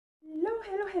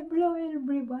Hello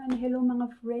everyone. Hello mga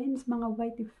friends, mga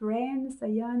whitey friends.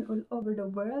 Ayan, all over the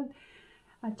world.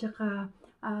 At saka,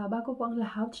 bago po ang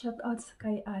lahat, shoutouts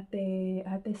kay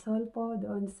Ate Sol po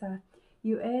doon sa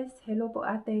US. Hello po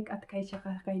ate, at kay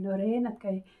Noren, at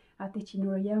kay Ate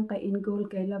Chinoriam, kay Ingol,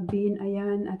 kay Labin,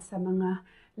 ayan, at sa mga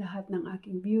lahat ng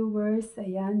aking viewers.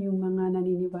 Ayan, yung mga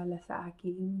naniniwala sa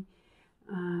aking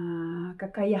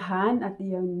kakayahan at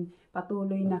yung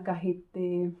patuloy na kahit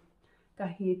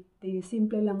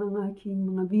simple lang ang aking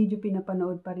mga video,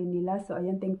 pinapanood pa rin nila. So,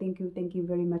 ayan, thank you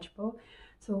very much po.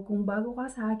 So, kung bago ka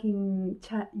sa aking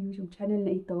YouTube channel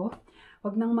na ito,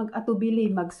 wag nang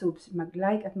mag-atubili,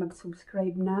 mag-like at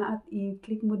mag-subscribe na, at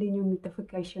i-click mo din yung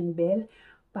notification bell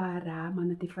para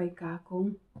ma-notify ka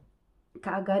kung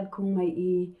kaagad kung may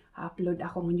i-upload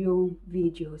akong new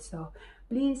video. So,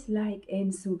 please like and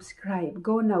subscribe.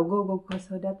 Go now, go,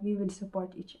 so that we will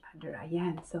support each other.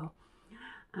 Ayan, so,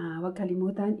 huwag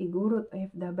kalimutan, Igurot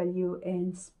OFW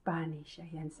and Spanish.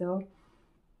 Ayan, so,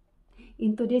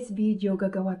 in today's video,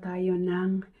 gagawa tayo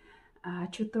ng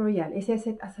tutorial.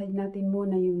 Iseset aside natin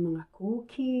muna yung mga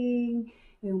cooking,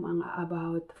 yung mga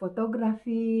about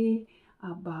photography,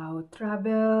 about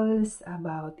travels,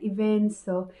 about events.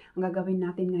 So, ang gagawin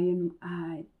natin ngayon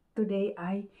today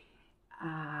ay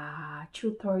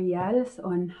tutorials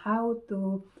on how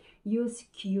to use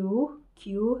Q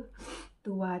to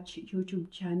watch YouTube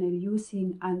channel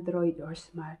using Android or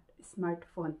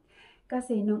smartphone.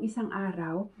 Kasi nung isang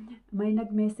araw, may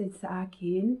nag-message sa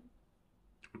akin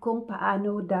kung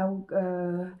paano daw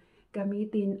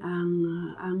gamitin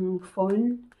ang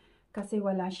phone, kasi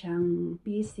wala siyang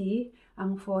PC,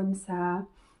 ang phone sa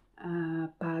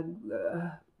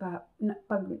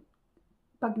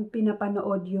pag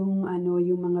pinapanood yung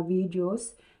mga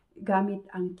videos gamit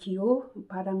ang Q,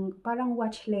 parang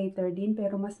watch later din,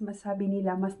 pero mas masabi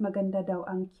nila mas maganda daw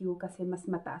ang Q kasi mas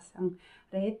mataas ang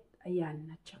rate.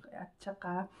 Ayan, at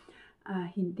saka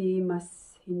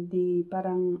hindi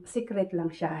parang secret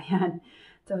lang siya. Ayan,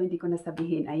 so hindi ko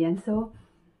nasabihin. Ayan, so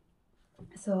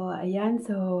ayan,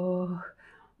 so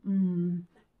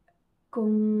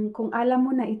kung alam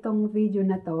mo na itong video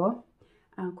na to,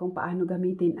 kung paano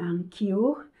gamitin ang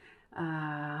Q,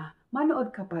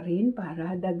 manood ka pa rin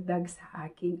para dagdag sa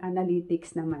aking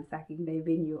analytics naman, sa aking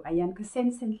revenue. Ayan, kasi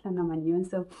sense lang naman yun.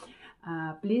 So,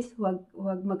 please, wag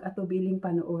mag-atubiling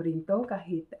panoorin to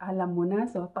kahit alam mo na.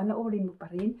 So, panoorin mo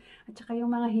pa rin. At saka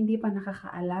yung mga hindi pa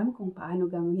nakakaalam kung paano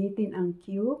gamitin ang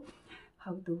Q,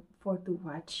 how to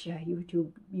watch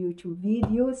YouTube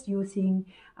videos using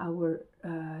our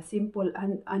simple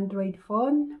Android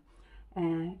phone.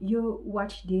 You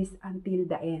watch this until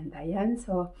the end. Ayan,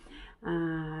 so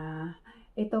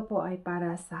ito po ay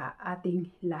para sa ating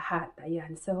lahat.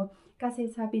 Ayan, so kasi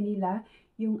sabi nila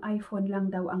yung iPhone lang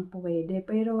daw ang pwede,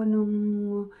 pero nung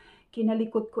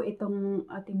kinalikot ko itong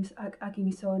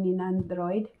aking Sony na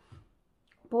Android,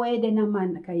 pwede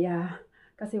naman, kaya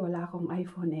kasi wala akong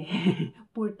iPhone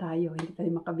poor tayo, hindi tayo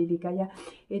makabili, kaya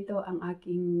ito ang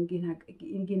aking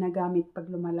ginagamit pag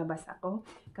lumalabas ako,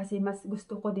 kasi mas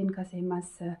gusto ko din, kasi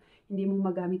mas hindi mo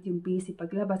magamit yung PC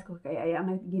paglabas ko, kaya ay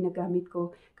ang ginagamit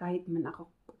ko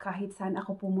kahit saan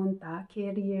ako pumunta,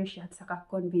 carrier siya at saka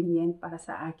convenient para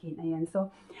sa akin. Ayan,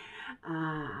 so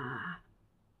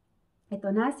ito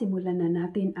na, simulan na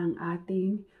natin ang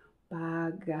ating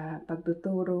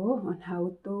pagtuturo on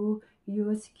how to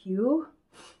use Q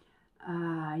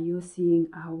using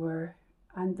our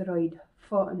Android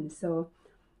phone. So,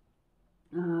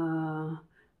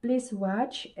 please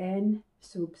watch and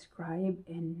subscribe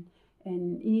and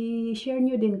i-share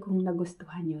nyo din kung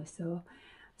nagustuhan nyo.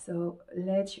 So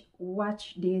let's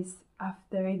watch this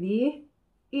after the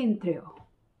intro.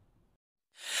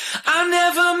 I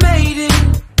never made it,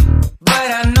 but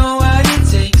I know what it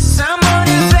takes. I'm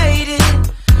motivated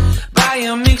by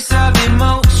a mix of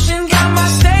emotion. Got my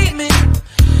statement,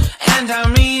 and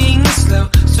I'm reading it slow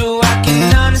so I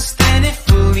can understand it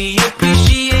fully.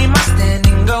 Appreciate my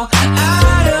standing, go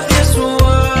out of this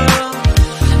world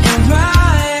and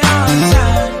right on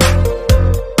time.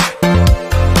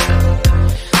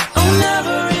 Oh,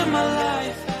 never in my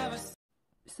life have I...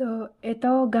 So,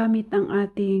 ito gamit ang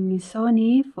ating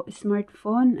Sony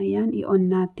smartphone. Ayan,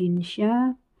 i-on natin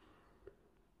siya.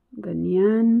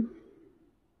 Ganyan.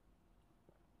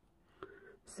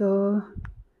 So,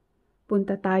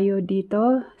 punta tayo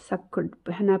dito.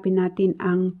 Hanapin natin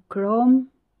ang Chrome.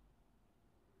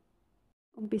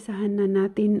 Umpisahan na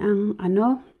natin ang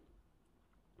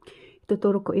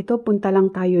ituturo ko ito. Punta lang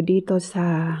tayo dito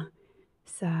sa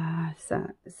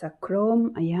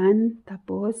Chrome. Ayan.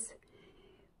 Tapos,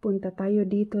 punta tayo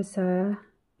dito sa,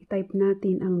 i-type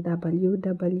natin ang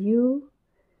www.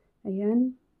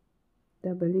 Ayan.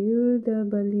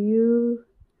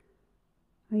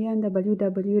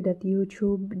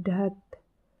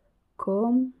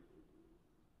 www.youtube.com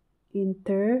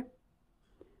enter.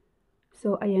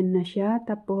 So, ayan na siya.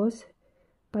 Tapos,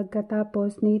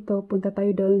 pagkatapos nito, punta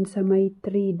tayo doon sa may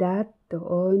 3 dot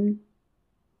doon.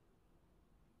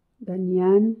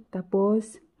 Ganyan.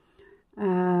 Tapos,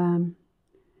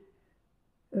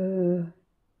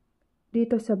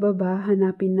 dito sa baba,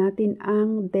 hanapin natin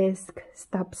ang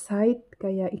desktop site.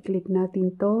 Kaya, i-click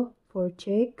natin to for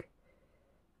check.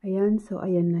 Ayan. So,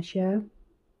 ayan na siya.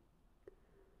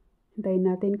 Hintayin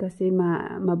natin kasi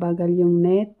mabagal yung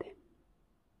net.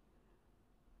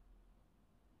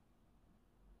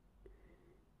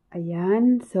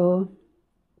 Ayan. So,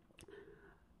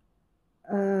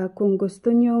 kung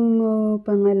gusto nyong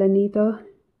pangalan nito,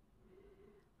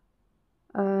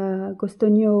 gusto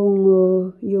nyong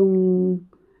yung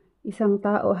isang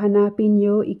tao, hanapin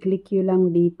nyo, i-click nyo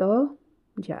lang dito.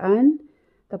 Diyan.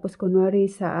 Tapos,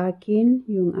 kunwari sa akin,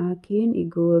 yung akin,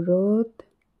 igurot,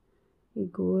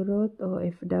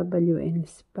 OFW in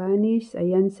Spanish.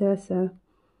 Ayan siya sa,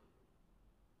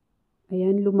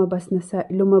 ayan, lumabas na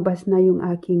yung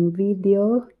aking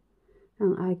video,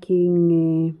 ang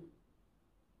aking,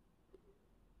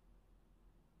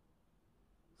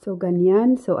 so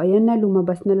ganyan. So, ayan na,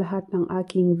 lumabas na lahat ng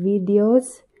aking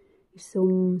videos.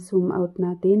 Zoom out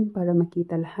natin para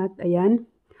makita lahat. Ayan.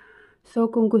 So,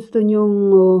 kung gusto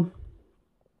nyong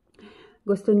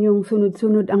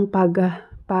sunod-sunod ang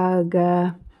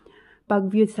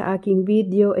pag-view sa aking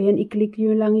video, ayan, i-click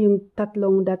nyo lang yung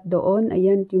 3 dot doon.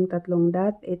 Ayan, yung 3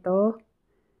 dot. Ito.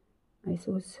 Ay,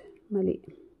 sus. Mali.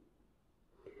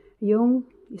 Yung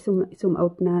zoom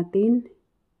out natin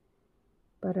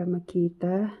para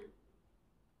makita.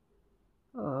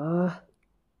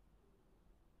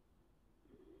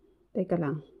 Teka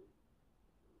lang.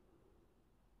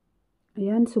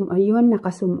 Ayan, ayun,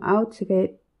 naka-zoom out.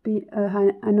 Sige,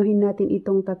 anuhin natin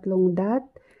itong 3 dot.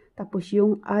 Tapos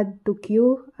yung add to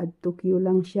queue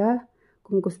lang siya.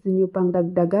 Kung gusto niyo pang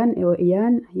dagdagan,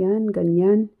 ayan,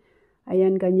 ganyan.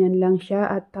 Ayan, ganyan lang siya.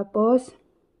 At tapos,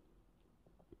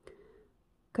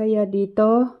 kaya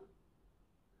dito,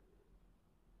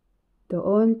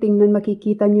 doon,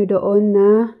 makikita nyo doon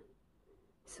na,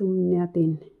 zoom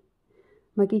natin.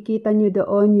 Makikita nyo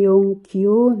doon yung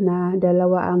queue na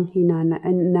dalawa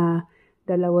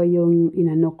yung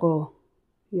inano ko.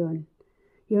 Yun.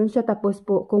 Yun siya. Tapos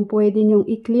po, kung pwede nyong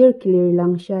i-clear, clear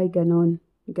lang siya. Ganon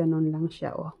lang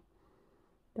siya.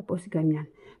 Tapos ganyan.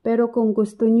 Pero kung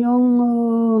gusto nyong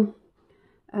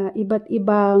iba't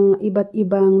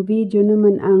ibang video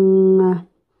naman ang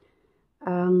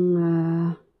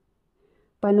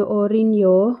panoorin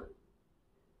nyo,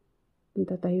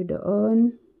 punta tayo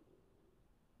doon.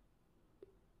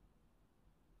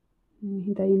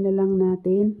 Hintayin na lang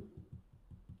natin.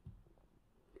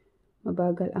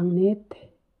 Mabagal ang net.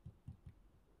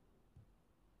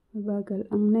 Mabagal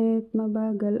ang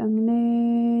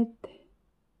net.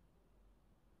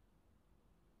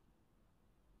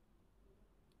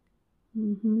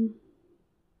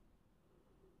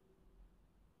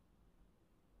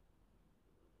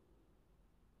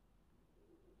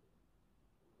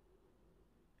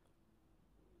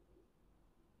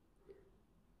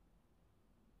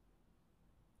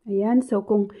 Ayan, so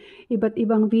kung iba't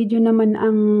ibang video naman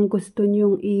ang gusto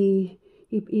nyong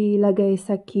ilagay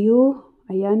sa queue,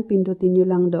 ayan, pindutin nyo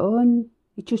lang doon.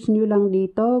 I-choose nyo lang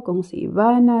dito kung si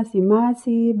Ivana, si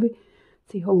Massive,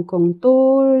 si Hong Kong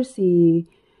Tour, si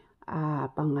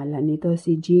pangalan nito,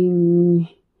 si Jing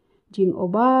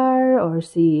Obar, or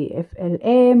si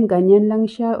FLM, ganyan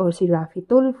lang siya, or si Rafi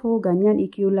Tulfo, ganyan,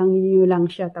 i-queue lang nyo lang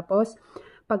siya. Tapos,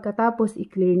 pagkatapos,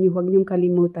 i-clear nyo, huwag nyong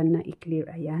kalimutan na i-clear.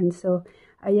 Ayan, so,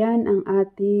 ayan ang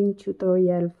ating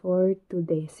tutorial for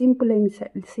today. Simple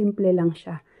lang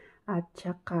siya. At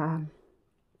saka,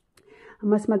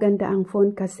 mas maganda ang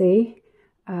phone kasi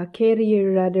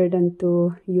carrier rather than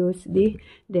to use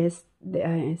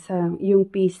yung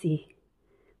PC.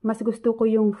 Mas gusto ko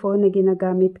yung phone na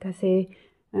ginagamit kasi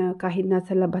kahit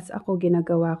nasa labas ako,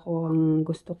 ginagawa ko ang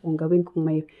gusto kong gawin kung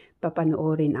may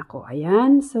papanoorin ako.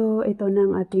 Ayan, so ito na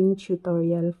ang ating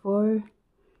tutorial for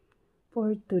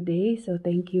today. So,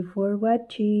 thank you for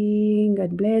watching.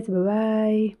 God bless.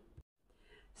 Bye-bye.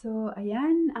 So,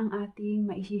 ayan ang ating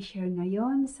ma-share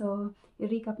ngayon. So,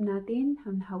 i-recap natin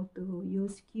on how to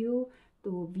use Q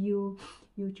to view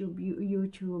YouTube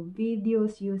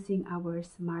videos using our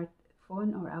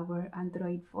smartphone or our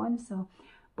Android phone. So,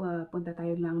 punta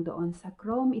tayo lang doon sa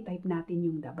Chrome. I-type natin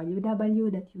yung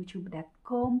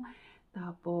www.youtube.com.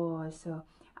 Tapos,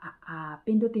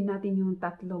 pindutin natin yung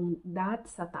 3 dot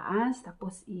sa taas.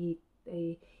 Tapos,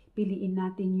 piliin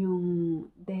natin yung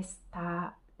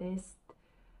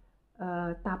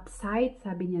top site,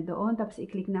 sabi niya doon. Tapos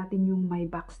i-click natin yung my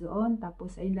box doon.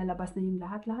 Tapos ay lalabas na yung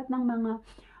lahat ng mga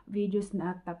videos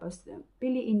na. Tapos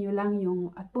piliin nyo lang yung,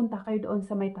 at punta kayo doon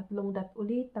sa may 3 dot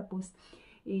ulit. Tapos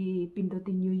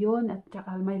ipindutin nyo yun. At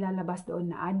saka may lalabas doon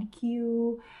na add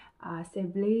queue,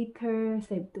 save later,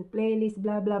 save to playlist,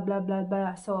 blah blah blah blah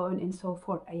blah, so on and so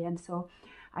forth. Ayan, so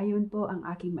ayun po ang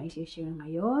aking mai-share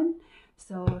ngayon.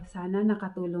 So, sana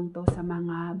nakatulong to sa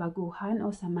mga baguhan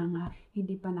o sa mga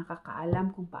hindi pa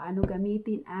nakakaalam kung paano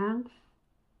gamitin ang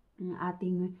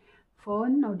ating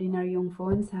phone, ordinaryong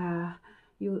phone sa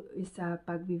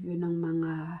pag-review ng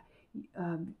mga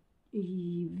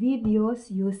videos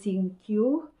using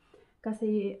Q.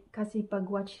 Kasi pag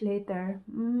watch later,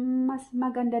 mas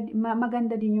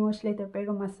maganda din yung watch later,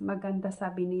 pero mas maganda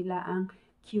sabi nila ang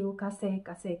Q kasi.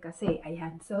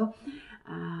 Ayan. So,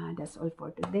 that's all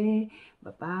for today.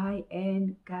 Bye-bye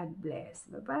and God bless.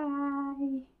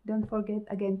 Bye-bye. Don't forget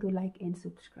again to like and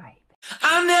subscribe.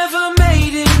 I never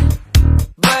made it,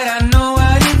 but